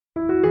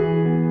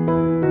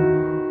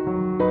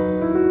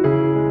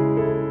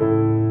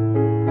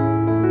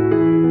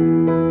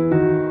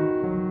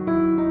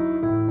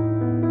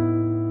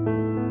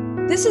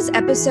This is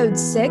episode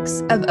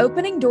 6 of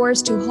Opening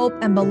Doors to Hope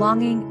and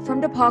Belonging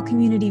from DePaul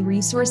Community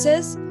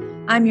Resources.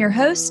 I'm your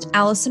host,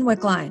 Allison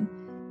Wickline.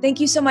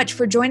 Thank you so much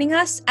for joining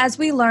us as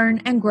we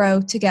learn and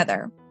grow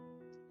together.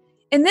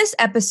 In this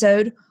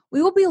episode,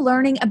 we will be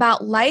learning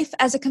about life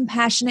as a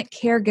compassionate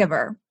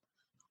caregiver.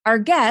 Our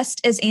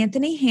guest is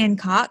Anthony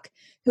Hancock,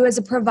 who is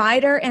a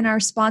provider in our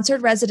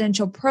sponsored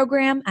residential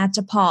program at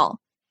DePaul.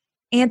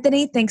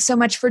 Anthony, thanks so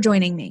much for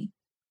joining me.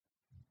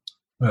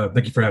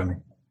 Thank you for having me.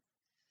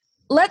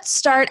 Let's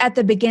start at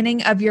the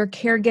beginning of your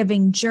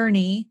caregiving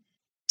journey.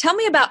 Tell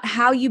me about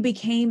how you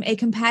became a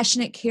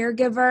compassionate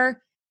caregiver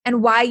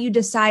and why you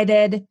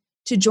decided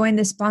to join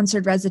the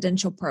sponsored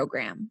residential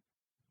program.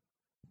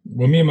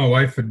 Well, me and my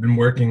wife had been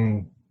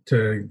working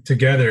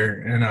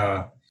together in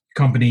a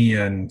company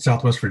in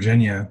Southwest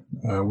Virginia,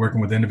 working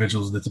with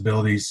individuals with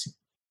disabilities.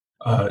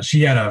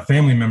 She had a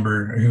family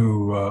member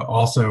who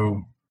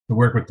also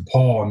worked with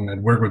DePaul and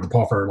had worked with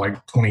DePaul for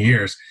like 20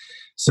 years.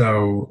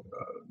 So,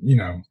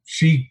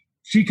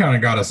 she kind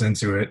of got us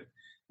into it.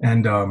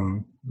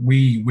 And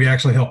we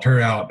actually helped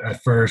her out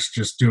at first,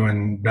 just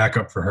doing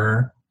backup for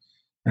her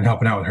and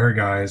helping out with her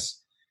guys.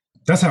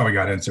 That's how we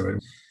got into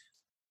it.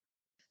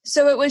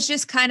 So it was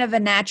just kind of a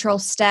natural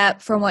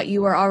step from what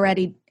you were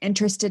already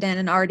interested in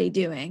and already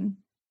doing.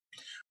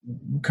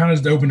 We kind of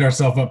just opened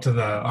ourselves up to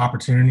the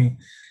opportunity.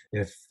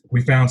 If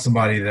we found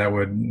somebody that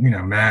would,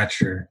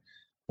 match or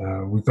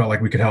we felt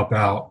like we could help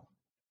out.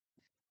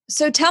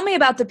 So tell me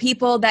about the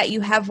people that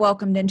you have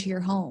welcomed into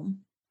your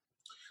home.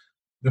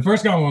 The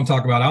first guy I want to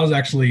talk about, I was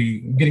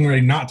actually getting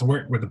ready not to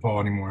work with DePaul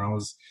anymore. I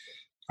was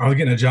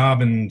getting a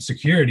job in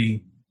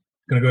security.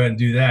 Going to go ahead and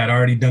do that. I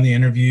already done the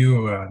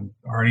interview.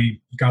 Already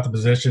got the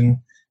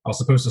position. I was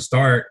supposed to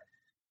start,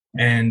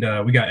 and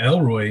we got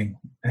Elroy,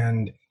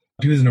 and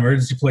he was an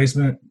emergency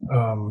placement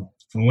from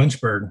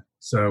Lynchburg.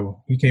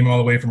 So he came all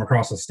the way from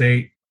across the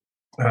state.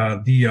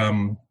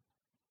 The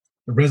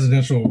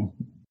residential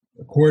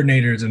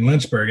coordinators in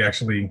Lynchburg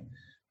actually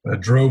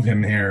drove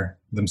him here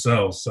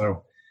themselves.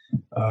 So,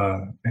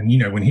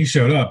 when he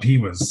showed up, he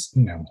was,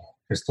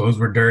 his clothes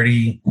were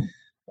dirty.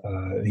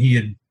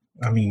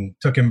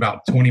 Took him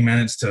about 20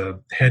 minutes to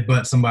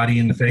headbutt somebody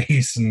in the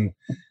face and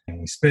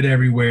he spit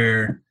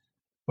everywhere.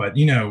 But,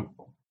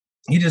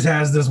 he just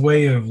has this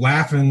way of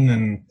laughing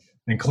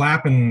and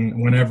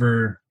clapping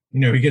whenever,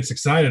 he gets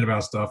excited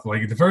about stuff.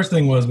 Like the first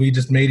thing was we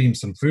just made him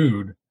some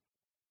food.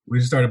 We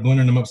just started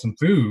blending him up some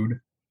food.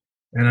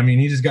 And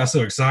he just got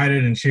so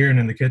excited and cheering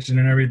in the kitchen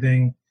and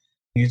everything.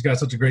 He's got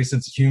such a great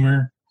sense of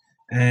humor.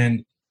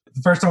 And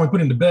the first time we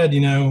put him to bed,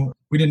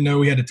 we didn't know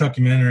we had to tuck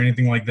him in or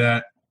anything like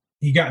that.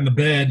 He got in the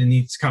bed and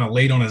he's kind of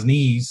laid on his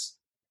knees.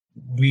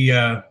 We,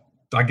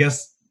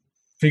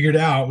 figured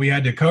out we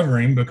had to cover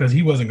him because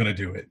he wasn't going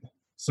to do it.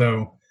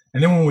 So,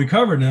 and then when we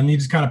covered him, he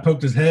just kind of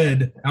poked his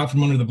head out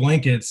from under the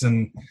blankets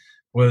and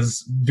was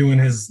doing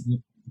his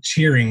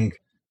cheering.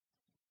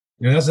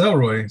 That's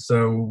Elroy.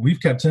 So we've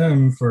kept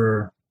him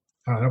for,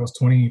 that was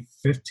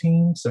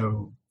 2015.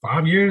 So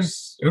 5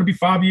 years, it would be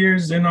 5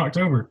 years in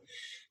October.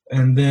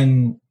 And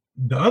then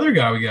the other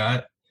guy we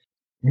got,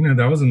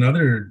 that was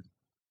another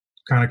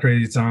kind of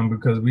crazy time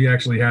because we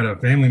actually had a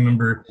family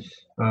member.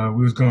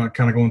 We was going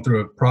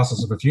through a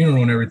process of a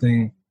funeral and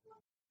everything.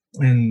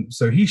 And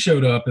so he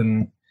showed up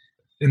in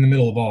the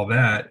middle of all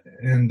that.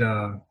 And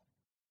I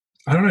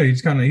don't know, he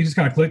just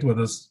kind of clicked with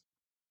us.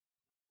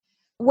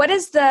 What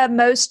is the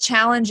most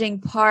challenging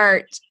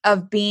part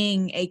of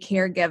being a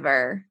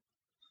caregiver?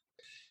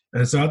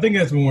 And so I think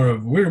that's more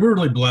of, we're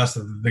really blessed.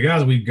 The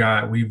guys we've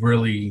got, we've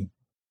really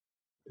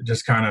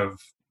just kind of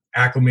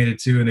acclimated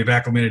to, and they've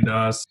acclimated to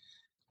us.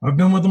 I've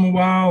been with them a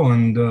while,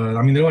 and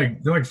they're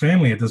like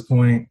family at this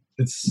point.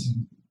 It's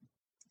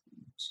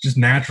just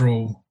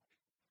natural.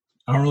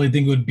 I don't really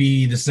think it would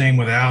be the same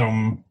without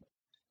them.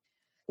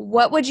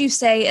 What would you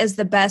say is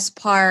the best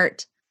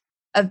part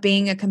of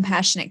being a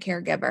compassionate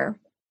caregiver?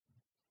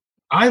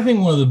 I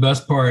think one of the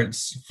best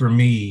parts for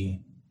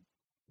me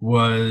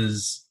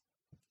was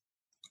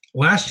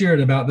last year at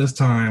about this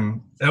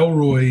time,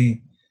 Elroy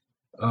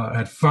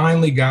had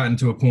finally gotten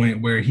to a point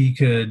where he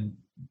could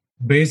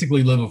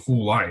basically live a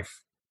full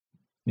life.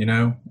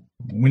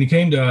 When he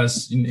came to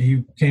us,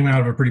 he came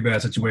out of a pretty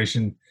bad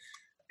situation.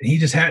 He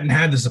just hadn't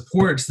had the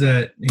supports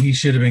that he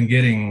should have been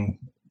getting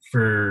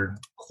for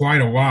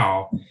quite a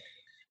while.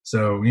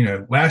 So,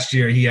 last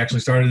year he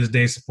actually started his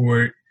day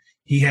support.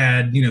 He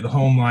had, the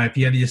home life.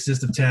 He had the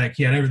assistive tech.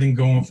 He had everything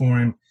going for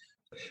him.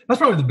 That's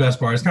probably the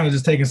best part. It's kind of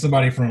just taking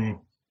somebody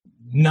from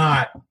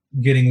not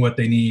getting what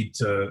they need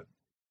to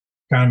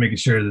kind of making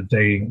sure that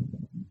they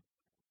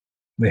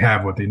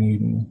have what they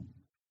need.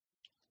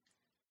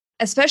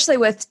 Especially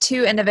with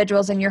two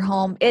individuals in your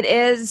home, it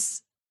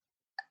is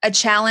a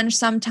challenge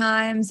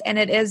sometimes, and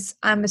it is,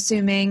 I'm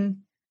assuming,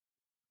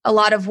 a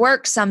lot of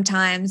work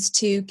sometimes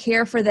to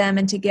care for them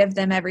and to give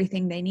them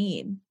everything they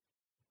need.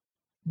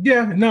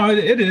 Yeah, no,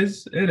 it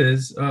is. It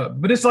is.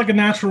 But it's like it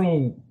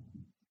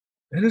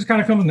just kind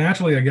of comes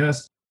naturally, I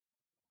guess.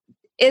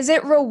 Is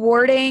it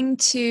rewarding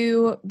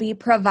to be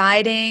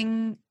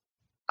providing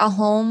a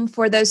home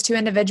for those two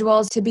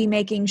individuals to be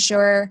making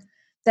sure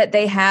that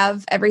they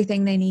have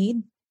everything they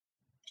need?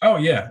 Oh,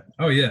 yeah.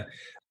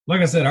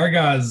 Like I said, our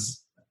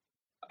guys,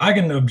 I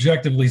can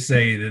objectively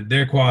say that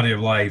their quality of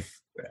life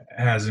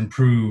has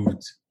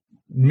improved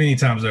many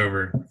times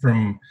over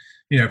from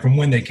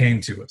when they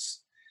came to us.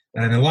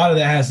 And a lot of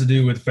that has to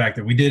do with the fact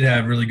that we did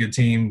have really good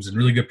teams and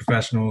really good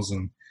professionals,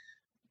 and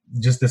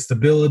just the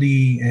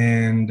stability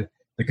and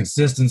the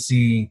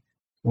consistency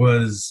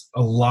was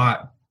a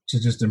lot to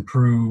just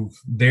improve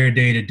their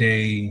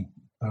day-to-day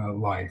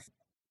life.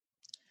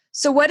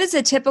 So what is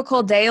a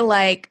typical day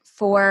like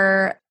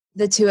for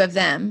the two of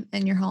them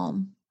in your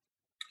home?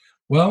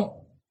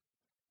 Well,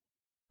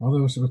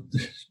 although it's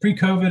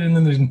pre-COVID and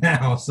then there's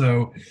now,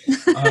 so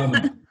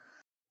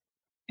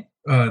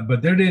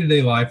but their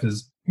day-to-day life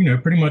is,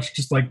 pretty much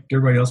just like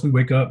everybody else. We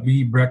wake up, we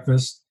eat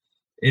breakfast.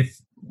 If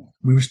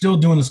we were still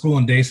doing the school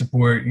and day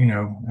support,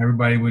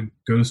 everybody would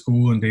go to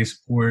school and day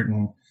support.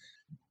 And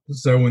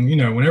so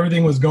when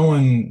everything was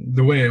going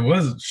the way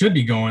it should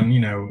be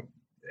going,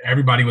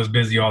 everybody was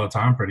busy all the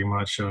time pretty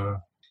much.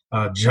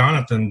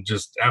 Jonathan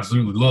just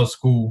absolutely loves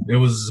school. It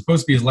was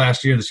supposed to be his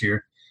last year this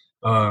year,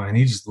 and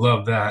he just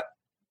loved that.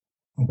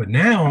 But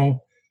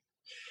now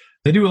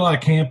they do a lot of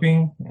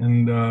camping,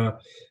 and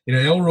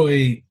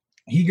Elroy,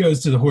 he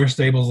goes to the horse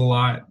stables a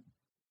lot.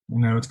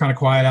 It's kind of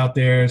quiet out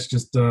there. It's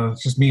just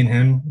me and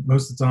him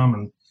most of the time,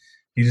 and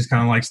he just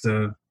kind of likes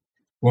to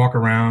walk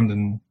around,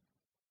 and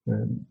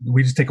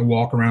we just take a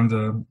walk around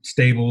the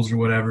stables or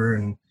whatever.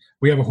 And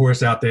we have a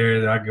horse out there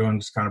that I go and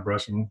just kind of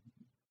brush him.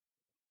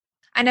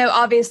 I know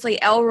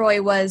obviously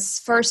Elroy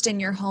was first in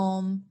your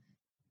home.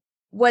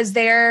 Was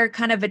there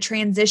kind of a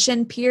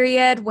transition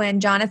period when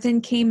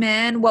Jonathan came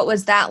in? What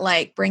was that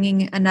like,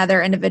 bringing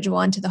another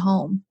individual into the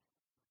home?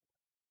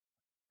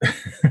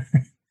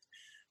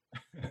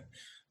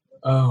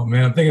 Oh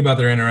man, I'm thinking about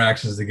their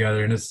interactions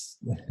together, and it's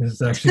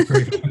actually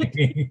pretty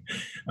funny.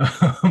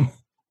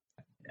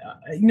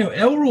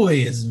 Elroy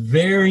is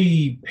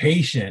very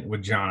patient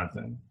with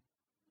Jonathan,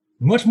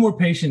 much more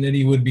patient than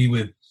he would be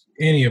with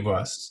any of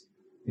us.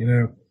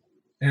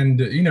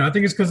 And I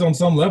think it's because on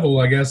some level,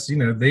 I guess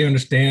they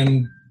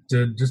understand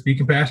to just be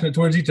compassionate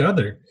towards each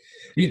other,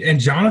 and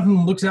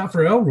Jonathan looks out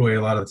for Elroy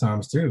a lot of the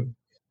times too.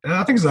 And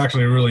I think it's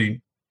actually a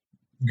really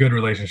good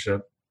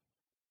relationship.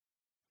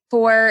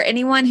 For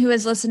anyone who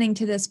is listening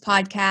to this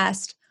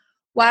podcast,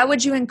 why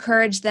would you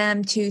encourage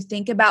them to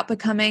think about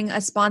becoming a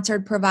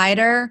sponsored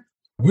provider?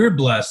 We're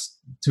blessed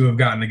to have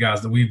gotten the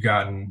guys that we've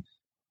gotten.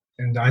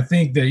 And I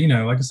think that,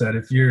 like I said,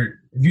 if you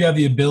have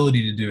the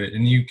ability to do it,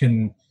 and you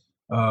can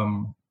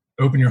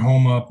open your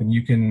home up, and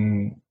you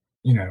can,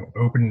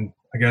 open,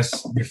 I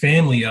guess, your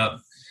family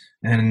up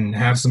and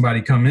have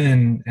somebody come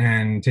in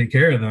and take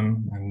care of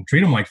them and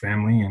treat them like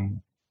family, and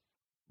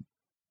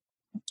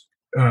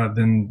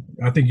then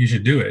I think you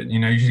should do it.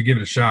 You should give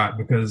it a shot,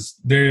 because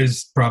there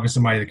is probably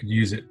somebody that could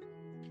use it.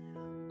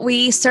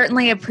 We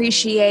certainly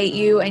appreciate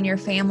you and your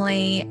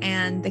family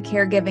and the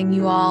caregiving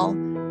you all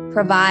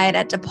provide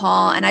at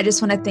DePaul. And I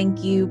just want to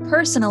thank you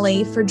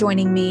personally for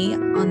joining me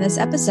on this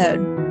episode.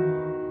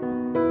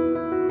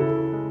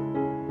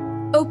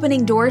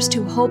 Opening Doors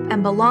to Hope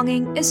and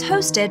Belonging is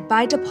hosted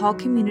by DePaul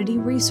Community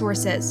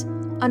Resources,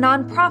 a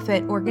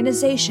nonprofit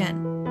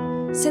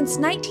organization. Since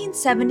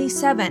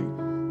 1977,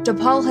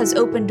 DePaul has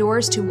opened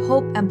doors to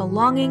hope and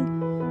belonging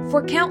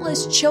for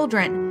countless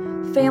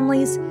children,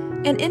 families,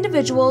 and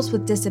individuals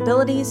with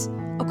disabilities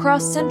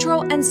across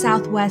Central and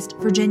Southwest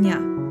Virginia.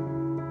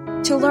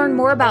 To learn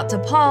more about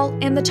DePaul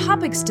and the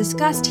topics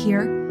discussed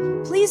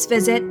here, please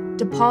visit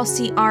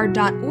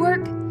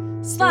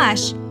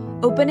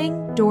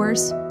depaulcr.org/Opening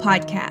Doors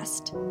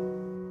Podcast.